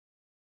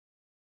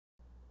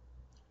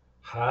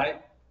Hi,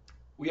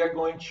 we are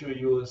going to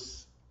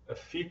use a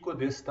FEKO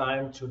this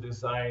time to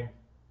design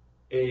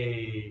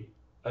an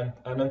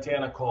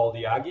antenna called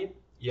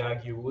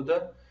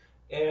Yagi-Uda.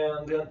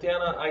 And the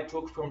antenna I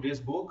took from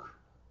this book,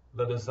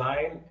 the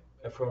design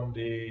from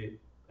the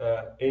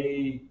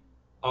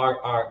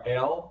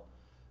ARRL,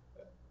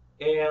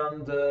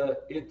 and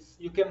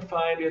you can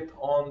find it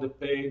on the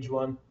page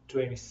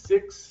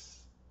 126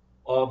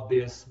 of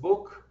this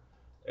book.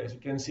 As you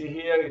can see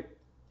here, it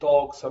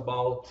talks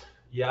about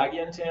Yagi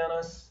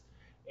antennas,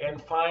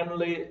 and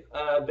finally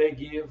they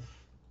give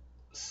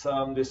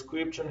some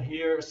description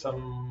here,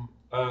 some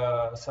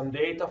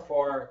data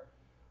for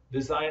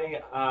designing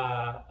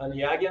an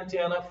Yagi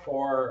antenna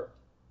for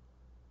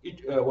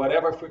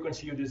whatever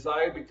frequency you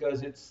desire,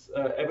 because it's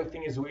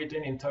everything is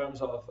written in terms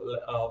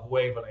of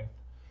wavelength.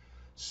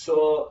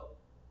 So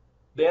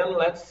then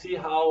let's see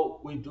how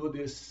we do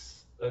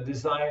this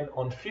design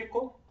on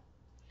FEKO.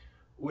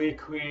 We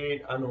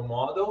create a new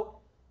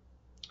model,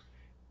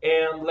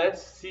 and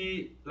let's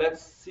see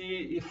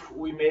if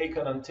we make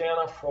an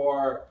antenna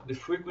for the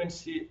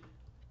frequency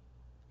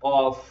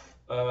of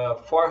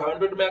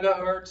 400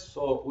 megahertz.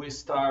 So we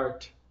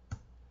start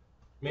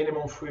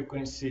minimum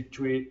frequency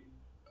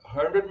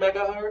 300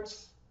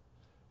 megahertz,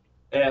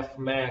 F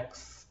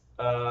max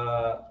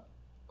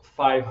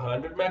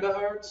 500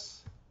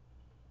 megahertz,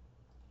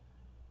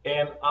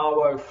 and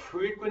our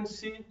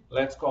frequency,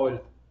 let's call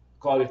it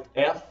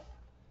F,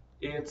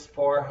 it's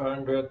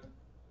 400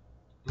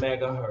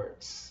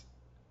 megahertz.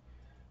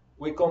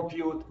 We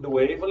compute the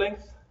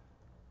wavelength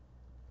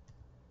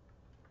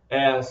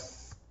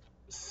as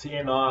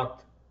C0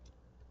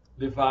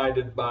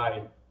 divided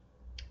by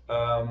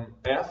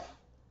F.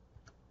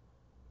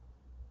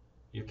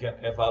 You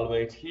can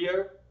evaluate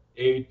here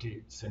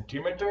 80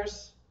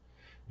 centimeters,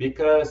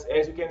 because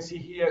as you can see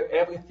here,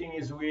 everything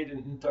is written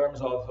in terms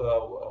of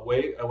a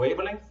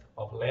wavelength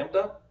of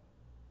lambda.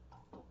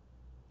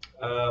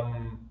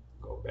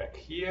 Go back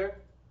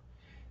here,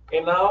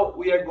 and now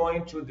we are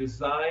going to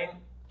design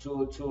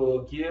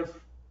to give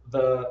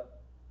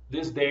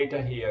this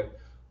data here.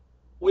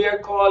 We are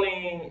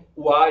calling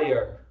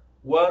wire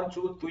 1,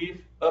 2,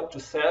 3 up to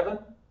 7,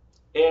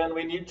 and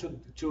we need to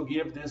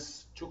give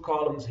these two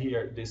columns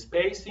here, the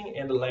spacing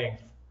and the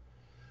length.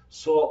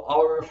 So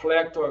our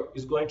reflector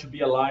is going to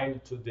be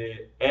aligned to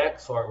the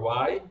X or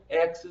Y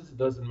axis,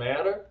 doesn't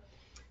matter.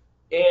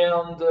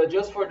 And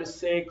just for the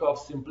sake of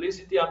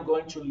simplicity, I'm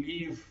going to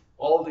leave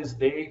all this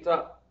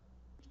data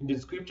in the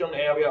description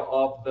area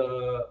of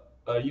the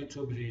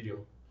YouTube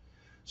video.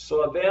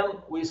 So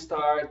then we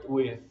start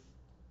with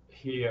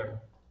here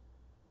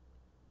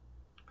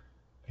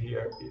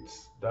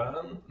it's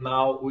done.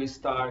 Now we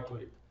start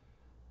with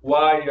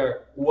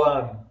wire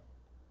 1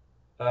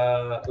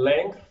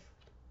 length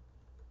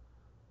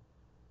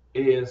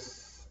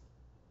is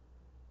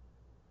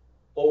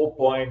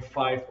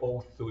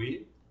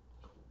 0.503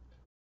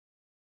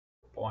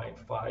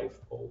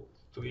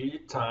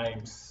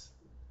 times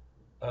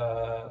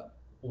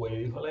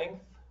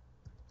wavelength,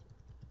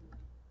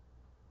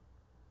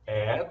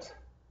 add.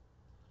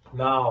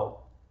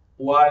 Now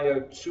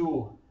wire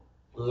 2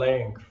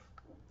 length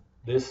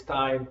this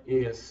time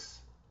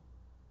is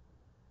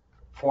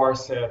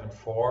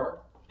 474.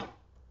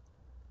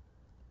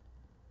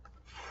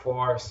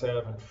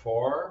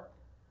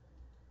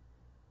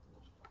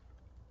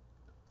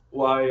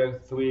 Wire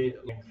 3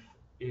 length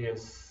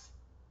is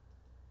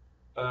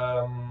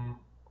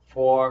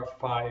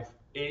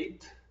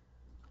 458.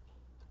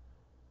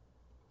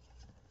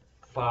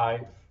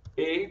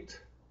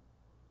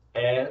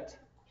 Add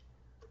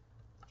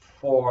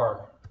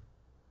 4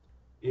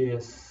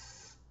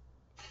 is,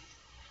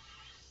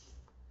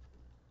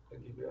 I'll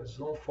give you a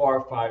zoom,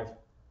 450.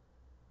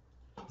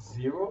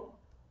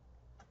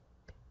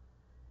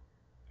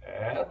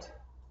 Add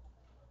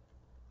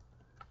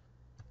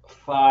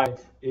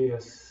 5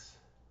 is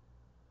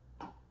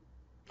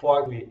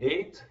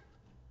 48.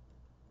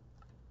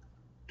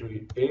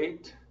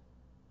 38.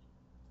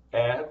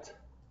 Add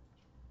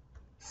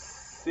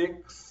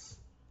 6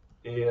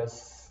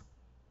 is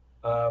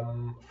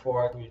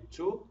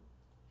 42.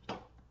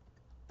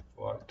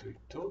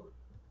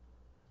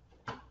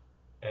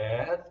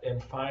 Add,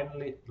 and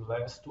finally the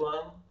last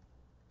one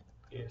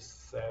is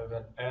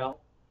 7L.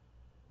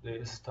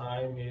 This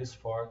time is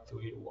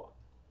 431.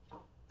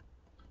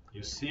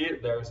 You see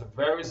there is a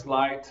very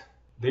slight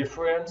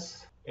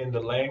difference in the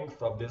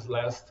length of these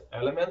last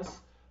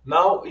elements.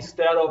 Now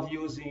instead of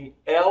using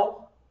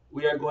L,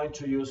 we are going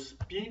to use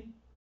P.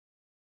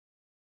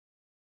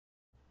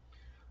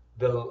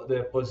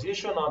 The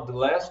position of the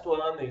last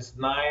one is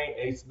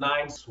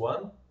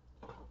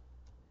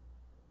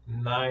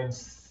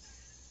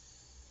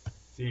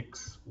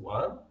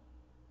 961.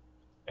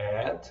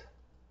 Add,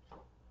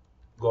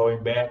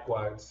 going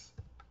backwards,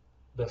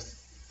 the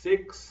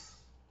 6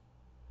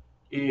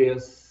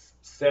 is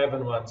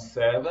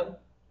 717.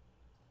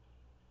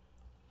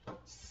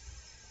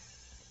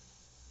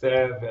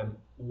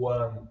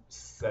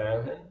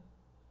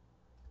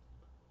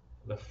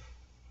 The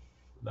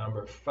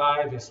number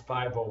 5 is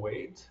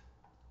 508.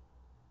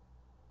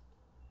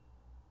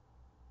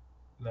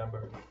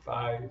 number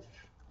 5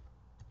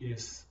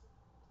 is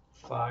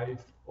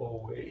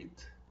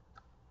 508,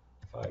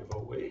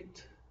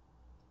 508.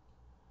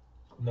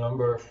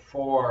 Number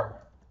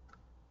 4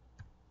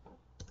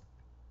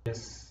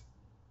 is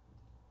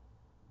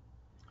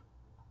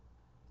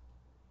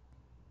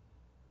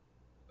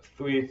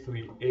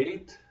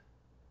 338,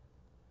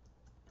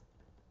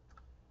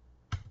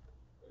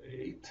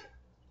 8.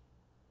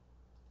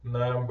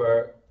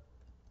 Number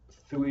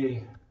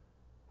 3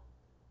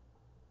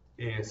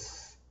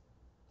 is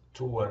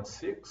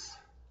 216,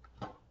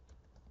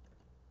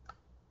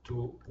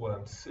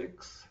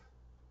 216.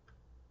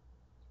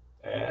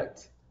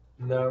 At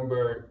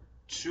number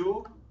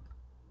 2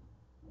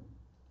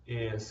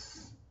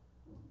 is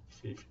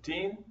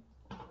 15.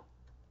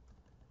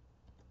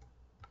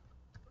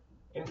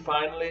 And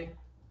finally,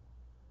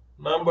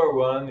 number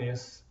 1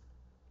 is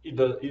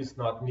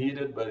not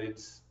needed, but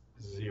it's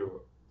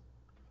 0.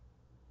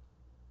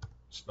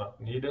 It's not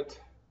needed,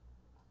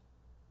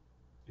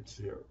 it's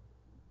 0.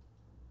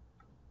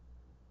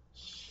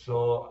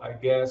 So I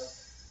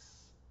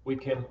guess we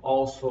can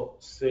also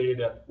say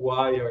that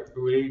wire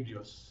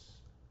radius,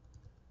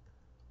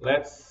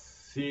 let's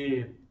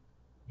see,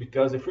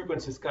 because the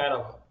frequency is kind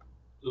of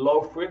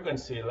low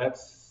frequency,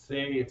 let's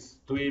say it's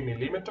 3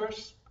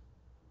 millimeters.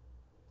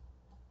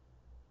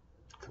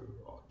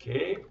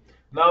 Okay,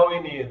 now we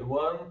need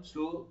 1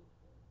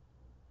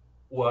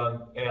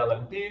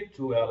 LNP,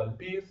 2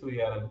 LNP, 3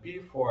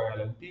 LNP, 4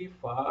 LNP,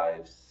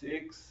 5,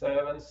 6,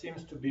 7,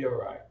 seems to be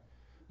alright.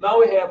 Now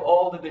we have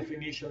all the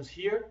definitions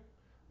here.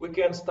 We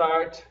can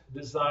start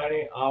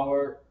designing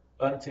our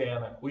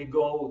antenna. We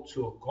go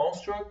to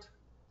construct,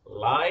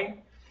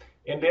 line,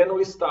 and then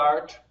we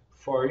start,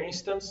 for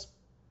instance,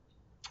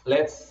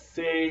 let's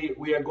say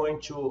we are going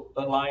to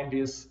align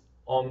this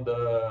on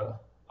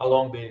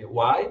along the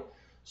Y.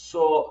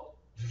 So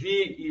V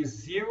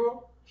is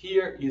 0,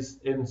 here is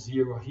N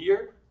 0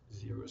 here,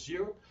 0,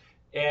 0,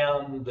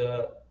 and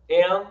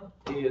N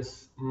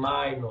is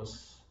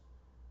minus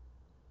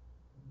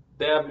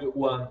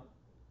W1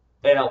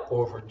 L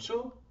over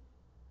 2,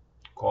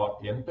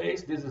 copy and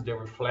paste. This is the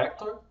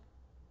reflector,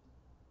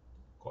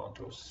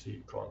 Ctrl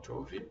C,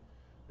 Ctrl V.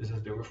 This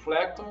is the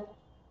reflector.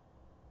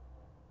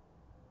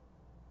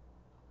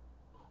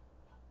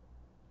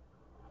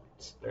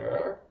 It's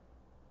there.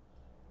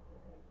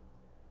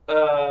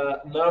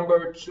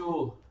 Number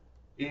 2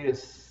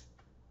 is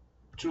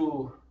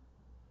 2L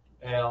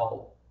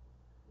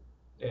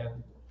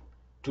and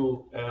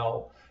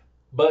 2L.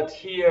 But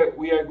here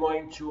we are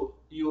going to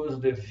use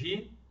the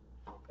V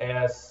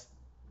as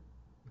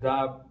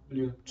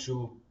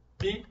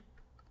W2P,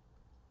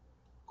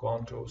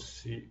 Ctrl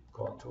C,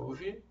 Ctrl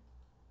V.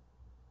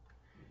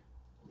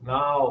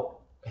 Now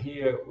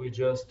here we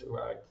just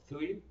write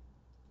 3,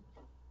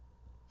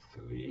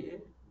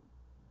 3,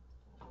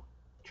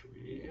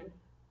 3,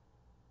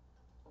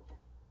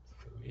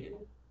 3,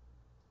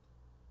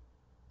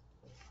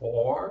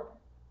 4,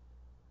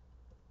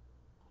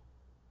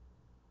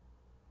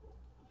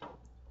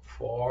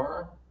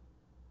 4,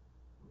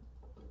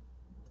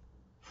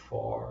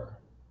 4,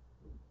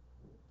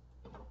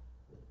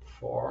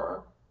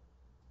 4,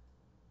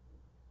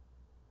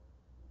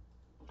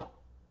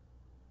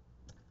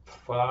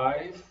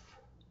 5,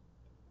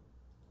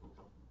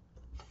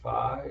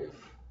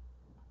 5,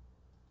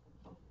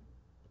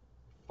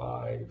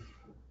 5,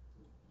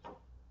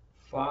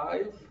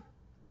 5,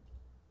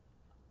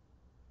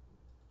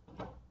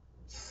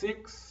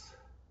 6,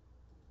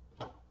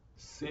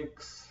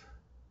 6,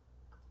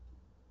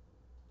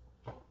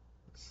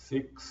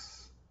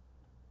 6,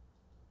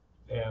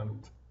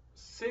 and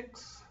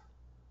 6,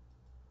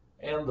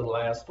 and the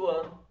last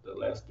one, the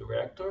last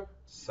director,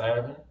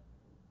 7,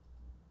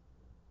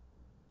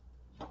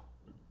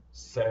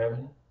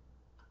 7,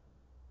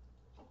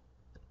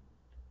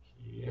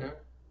 here,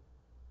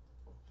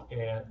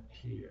 and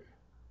here.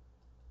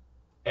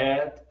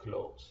 Add,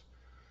 close.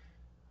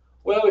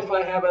 Well, if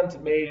I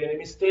haven't made any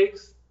mistake,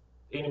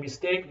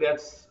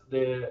 that's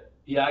the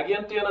Yagi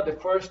antenna. The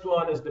first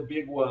one is the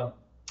big one,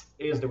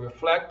 is the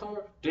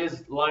reflector.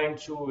 This line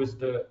 2 is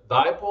the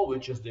dipole,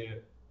 which is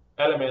the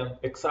element,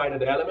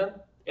 excited element,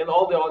 and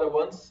all the other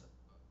ones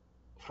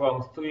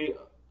from 3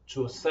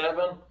 to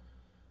 7,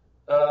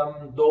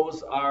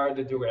 those are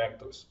the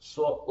directors.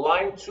 So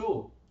line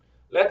 2,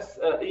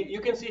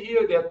 you can see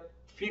here that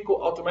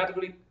FEKO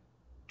automatically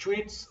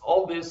treats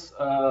all these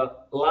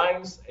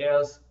lines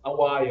as a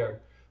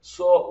wire.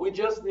 So we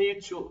just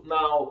need to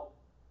now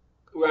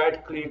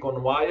right click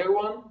on wire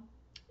 1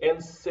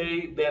 and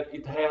say that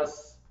it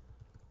has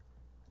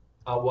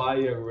a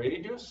wire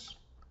radius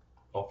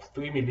of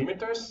 3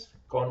 millimeters,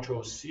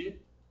 Ctrl C.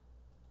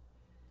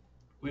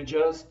 We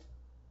just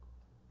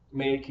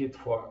make it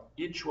for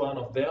each one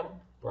of them,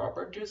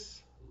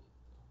 properties,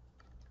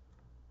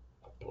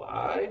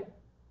 apply,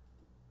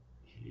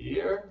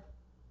 here.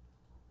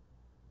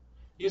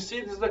 You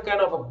see, this is a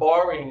kind of a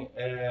boring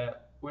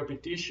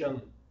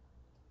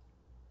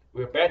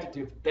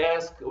repetitive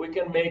task. We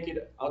can make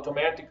it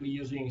automatically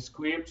using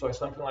scripts or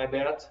something like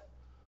that.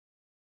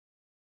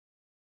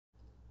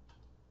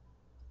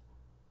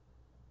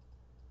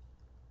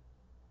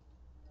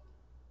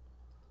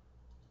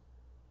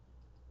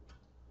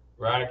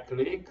 right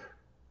click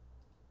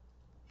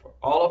for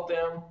all of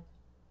them,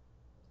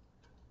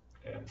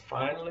 and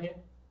finally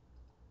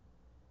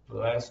the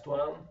last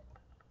one.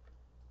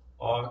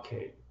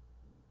 Okay,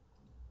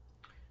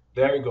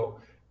 there you go.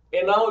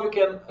 And now we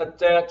can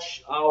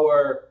attach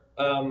our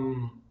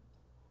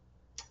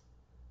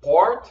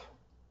port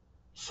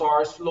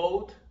source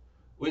load.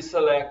 We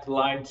select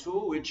line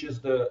 2, which is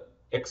the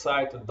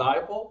excited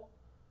dipole,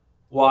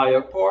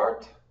 wire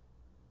port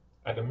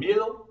at the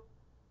middle,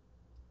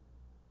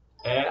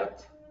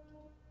 add,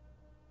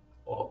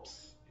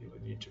 oops, it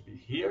would need to be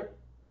here,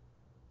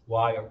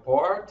 wire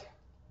port,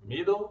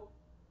 middle,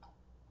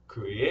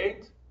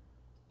 create,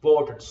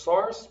 voltage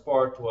source,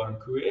 port 1,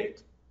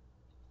 create,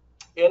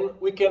 and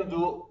we can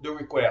do the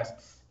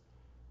requests.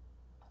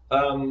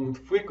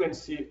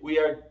 Frequency, we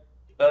are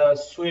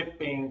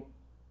sweeping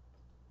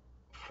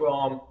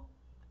from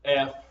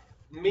F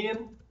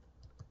min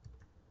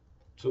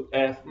to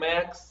F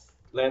max,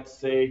 let's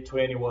say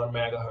 21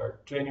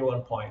 megahertz,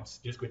 21 points,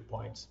 discrete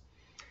points.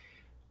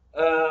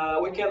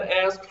 We can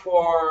ask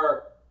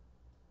for,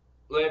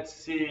 let's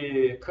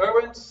see,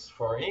 currents,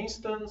 for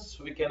instance.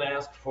 We can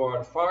ask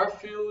for far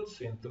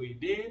fields in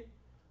 3D.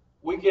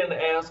 We can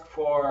ask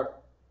for,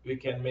 we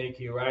can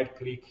make a right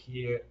click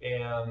here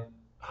and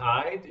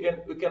hide,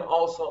 and we can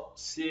also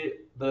see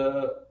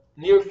the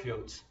near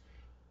fields.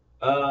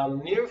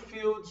 Near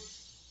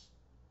fields,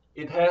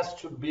 it has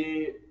to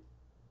be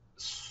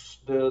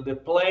the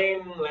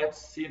plane.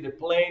 Let's see, the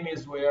plane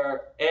is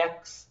where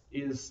x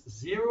is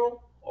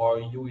 0 or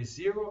u is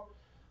 0.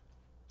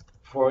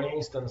 For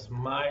instance,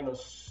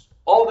 minus,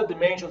 all the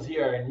dimensions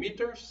here are in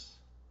meters.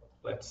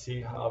 Let's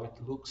see how it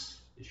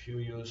looks if you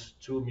use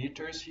 2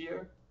 meters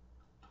here.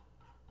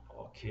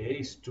 Okay,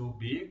 it's too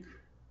big.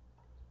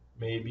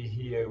 Maybe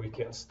here we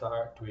can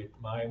start with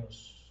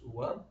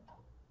 -1.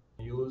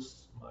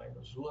 Use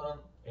 -1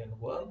 and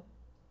 1.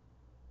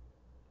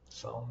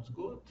 Sounds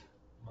good.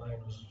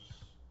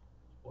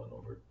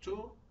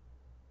 -1/2.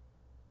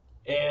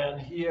 And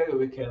here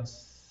we can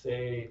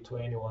say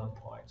 21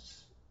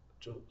 points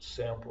to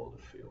sample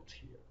the field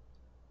here.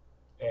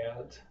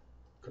 Add,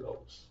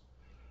 close.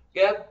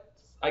 Yeah,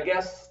 I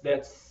guess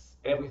that's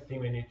everything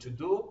we need to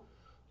do.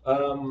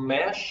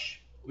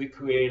 Mesh, we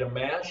create a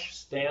mesh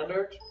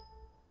standard.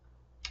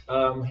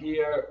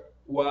 Here,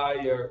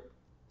 wire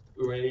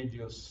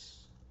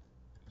radius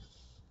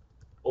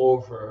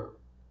over,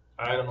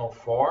 I don't know,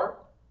 4.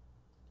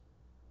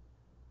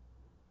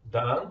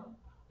 Done.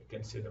 You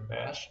can see the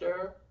mesh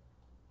there.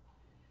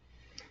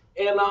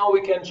 And now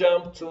we can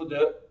jump to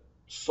the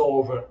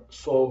solve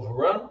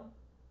run,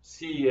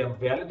 see and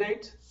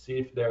validate, see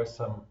if there's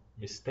some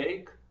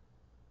mistake.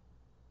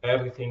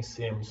 Everything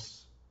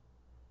seems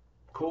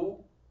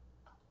cool.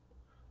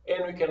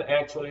 And we can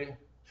actually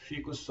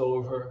FEKO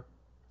solver,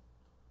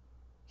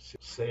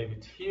 save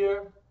it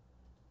here,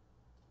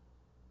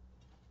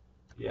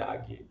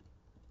 Yagi-1,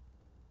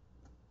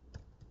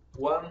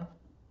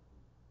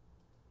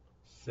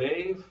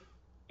 save,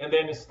 and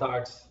then it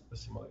starts the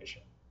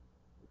simulation.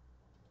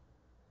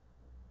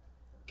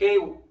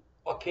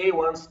 Okay,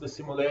 once the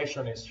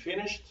simulation is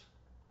finished,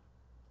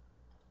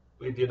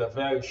 we did a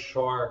very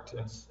short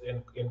and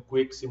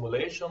quick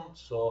simulation,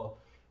 so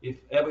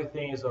if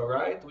everything is all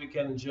right, we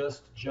can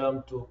just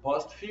jump to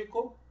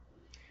post-FEKO,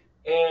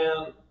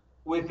 and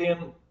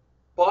within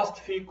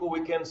post-FEKO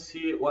we can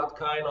see what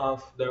kind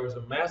of, there is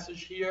a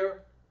message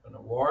here and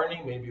a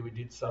warning, maybe we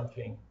did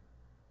something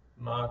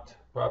not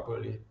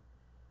properly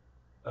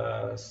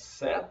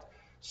set.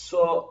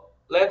 So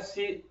let's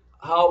see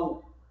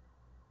how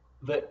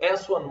the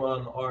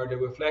S11 or the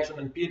reflection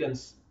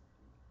impedance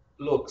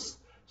looks.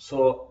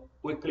 So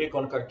we click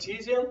on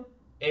Cartesian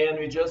and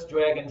we just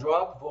drag and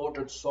drop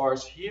voltage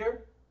source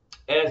here.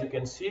 As you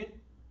can see,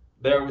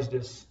 there is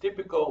this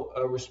typical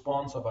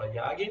response of a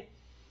Yagi.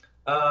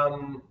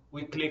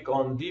 We click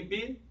on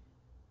dB,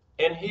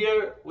 and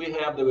here we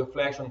have the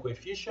reflection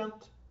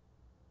coefficient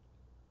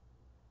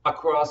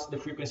across the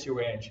frequency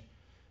range.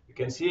 You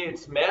can see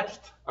it's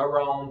matched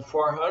around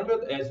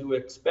 400 as you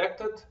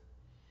expected,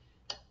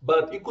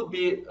 but it could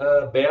be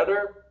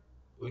better.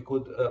 We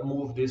could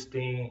move this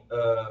thing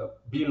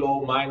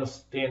below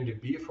 -10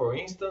 dB, for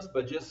instance,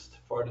 but just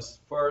for this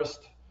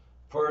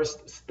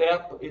first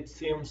step, it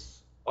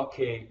seems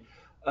okay.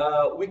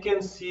 We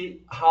can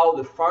see how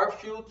the far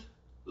field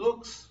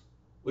looks.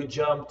 We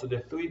jump to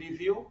the 3D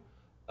view.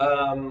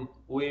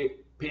 We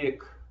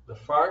pick the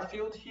far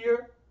field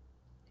here.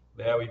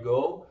 There we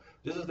go.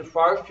 This is the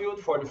far field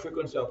for the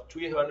frequency of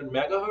 300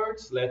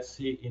 megahertz. Let's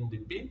see in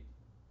dB.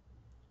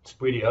 It's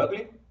pretty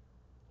ugly.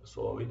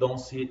 So we don't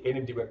see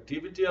any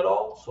directivity at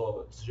all.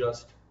 So it's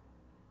just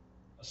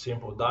a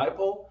simple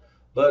dipole.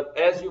 But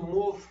as you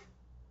move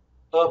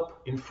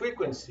up in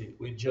frequency,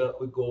 we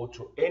go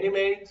to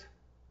animate,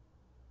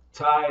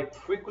 type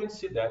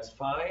frequency, that's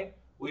fine.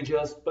 We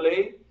just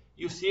play.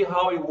 You see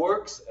how it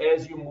works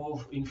as you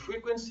move in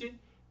frequency.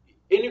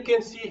 And you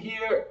can see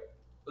here,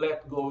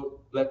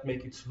 let's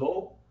make it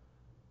slow.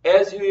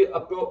 As we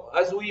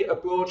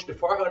approach the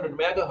 400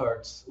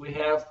 megahertz, we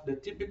have the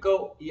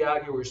typical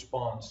Yagi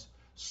response.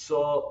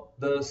 So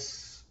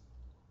this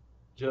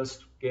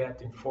just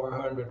getting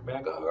 400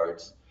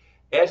 megahertz.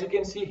 As you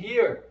can see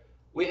here,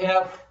 we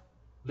have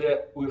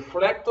the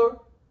reflector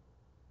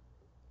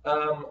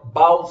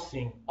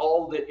bouncing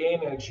all the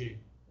energy,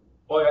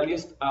 or at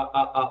least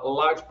a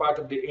large part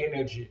of the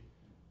energy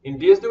in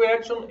this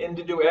direction, and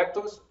the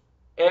directors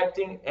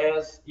acting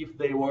as if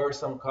they were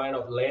some kind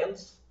of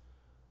lens,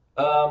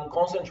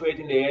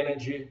 concentrating the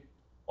energy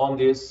on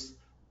this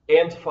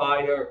end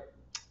fire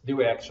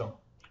direction,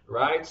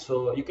 right?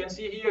 So you can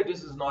see here,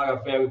 this is not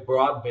a very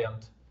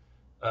broadband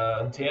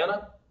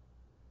antenna,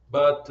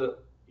 but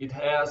it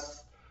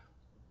has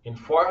in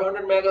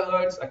 400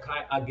 megahertz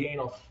a gain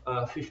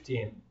of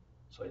 15.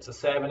 So it's a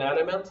 7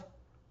 element.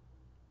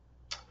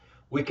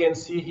 We can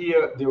see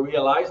here the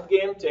realized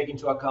gain, taking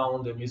into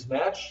account the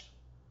mismatch.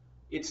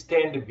 It's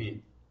 10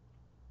 dB.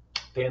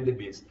 10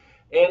 dBs.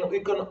 And we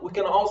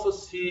can also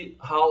see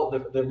how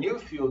the near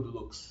field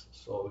looks.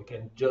 So we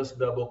can just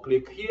double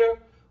click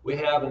here. We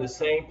have in the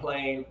same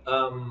plane,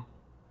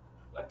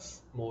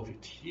 let's move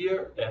it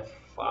here,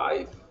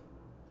 F5.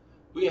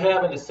 We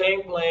have in the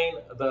same plane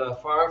the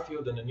far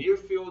field and the near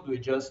field. We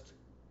just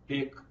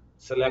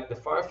select the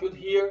far field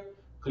here,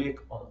 click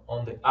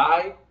on the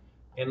eye,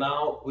 and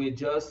now we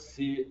just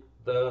see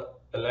the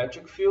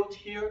electric field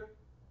here,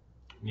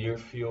 near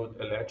field,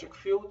 electric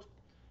field.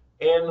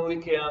 And we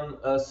can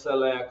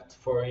select,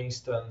 for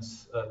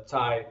instance,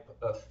 type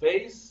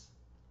phase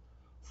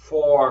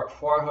for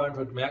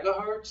 400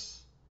 megahertz.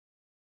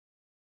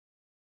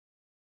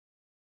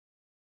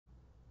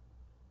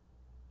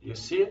 You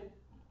see,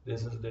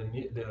 this is the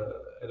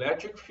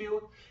electric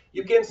field.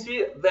 You can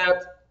see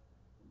that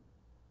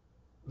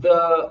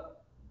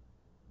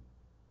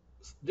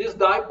this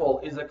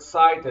dipole is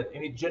excited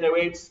and it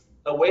generates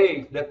a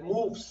wave that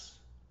moves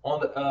on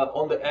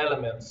the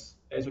elements,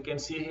 as you can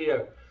see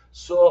here.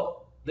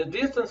 So the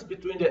distance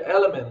between the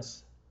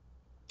elements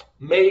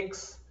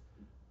makes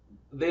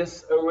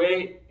this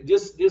array,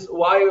 these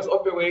wires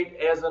operate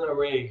as an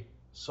array.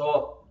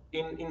 So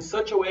in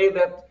such a way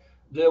that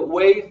the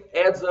wave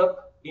adds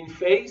up in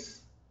phase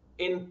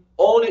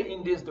only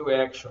in this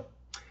direction.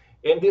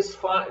 And this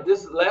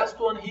last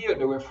one here,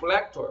 the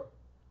reflector,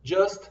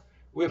 just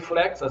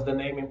reflects, as the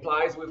name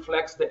implies,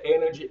 reflects the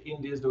energy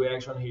in this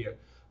direction here.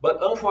 But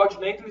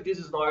unfortunately, this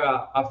is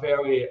not a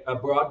very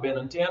broadband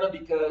antenna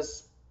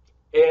because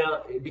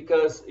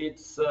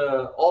it's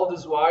all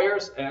these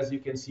wires, as you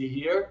can see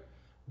here,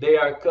 they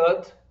are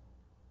cut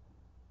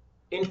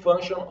in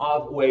function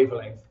of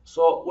wavelength.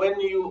 So when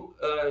you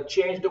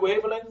change the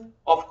wavelength,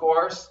 of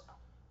course,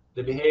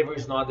 the behavior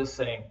is not the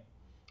same.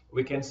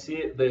 We can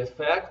see the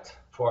effect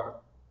for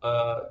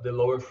the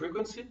lower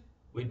frequency.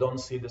 We don't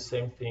see the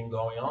same thing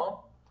going on.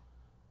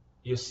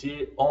 You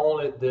see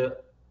only the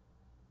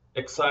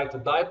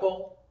excited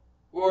dipole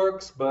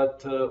works,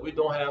 but we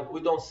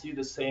don't see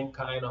the same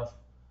kind of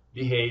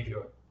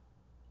behavior,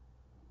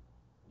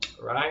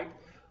 right?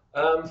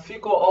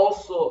 FEKO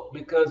also,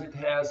 because it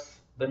has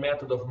the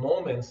method of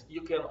moments,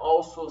 you can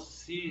also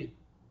see,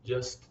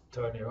 just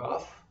turn it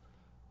off,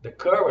 the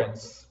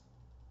currents.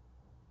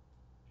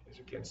 As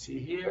you can see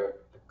here,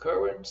 the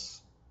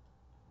currents.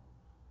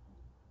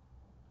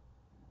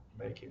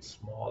 Make it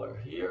smaller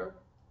here.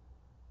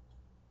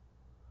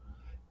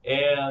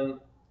 And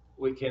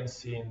we can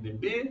see in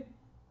dB,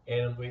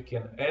 and we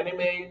can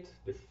animate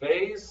the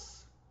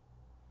phase.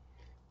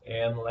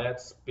 And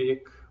let's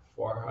pick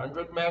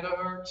 400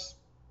 megahertz.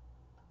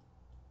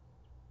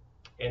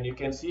 And you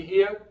can see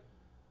here,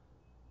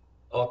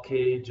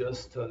 okay,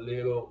 just a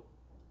little,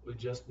 we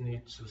just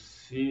need to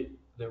see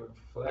the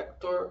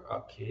reflector.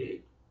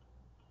 Okay,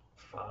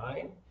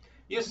 fine.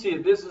 You see,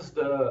 this is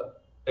the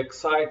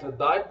excited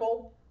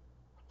dipole.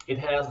 It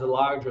has the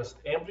largest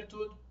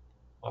amplitude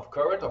of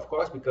current, of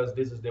course, because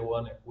this is the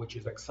one which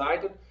is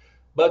excited,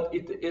 but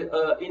it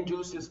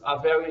induces a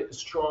very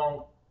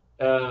strong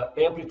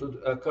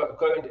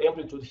current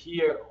amplitude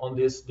here on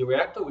this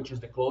director, which is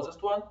the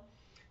closest one,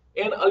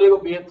 and a little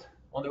bit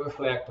on the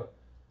reflector,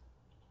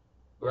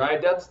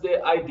 right? That's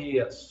the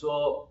idea.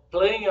 So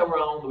playing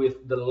around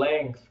with the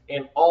length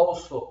and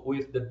also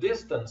with the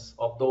distance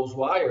of those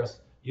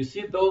wires. You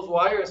see those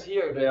wires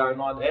here, they are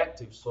not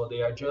active, so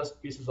they are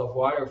just pieces of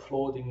wire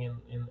floating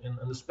in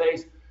the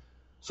space.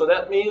 So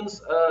that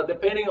means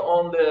depending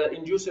on the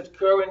induced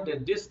current, the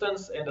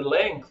distance and the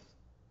length,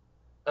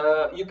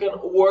 you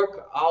can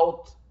work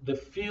out the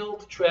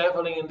field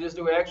traveling in this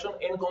direction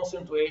and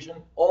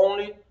concentration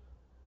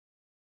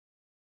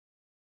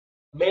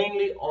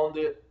mainly on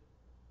the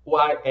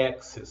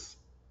y-axis.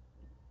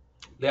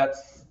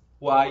 That's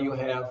why you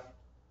have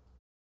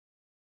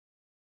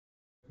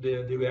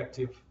the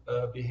directive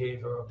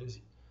behavior of this.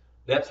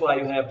 That's why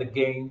you have the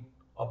gain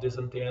of this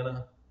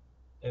antenna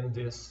in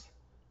this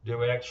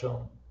direction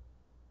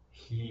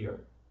here,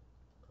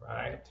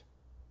 right?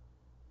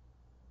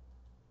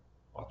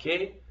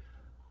 Okay,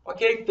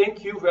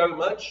 thank you very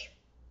much.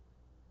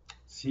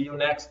 See you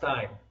next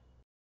time.